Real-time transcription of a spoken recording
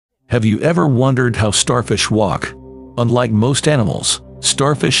Have you ever wondered how starfish walk? Unlike most animals,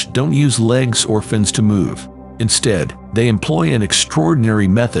 starfish don't use legs or fins to move. Instead, they employ an extraordinary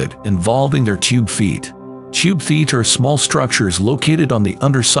method involving their tube feet. Tube feet are small structures located on the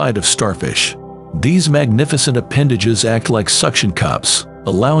underside of starfish. These magnificent appendages act like suction cups,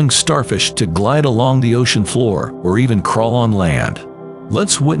 allowing starfish to glide along the ocean floor or even crawl on land.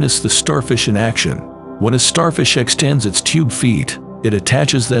 Let's witness the starfish in action. When a starfish extends its tube feet, it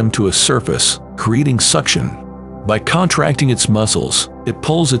attaches them to a surface, creating suction. By contracting its muscles, it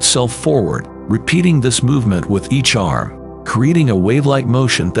pulls itself forward, repeating this movement with each arm, creating a wave-like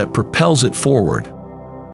motion that propels it forward.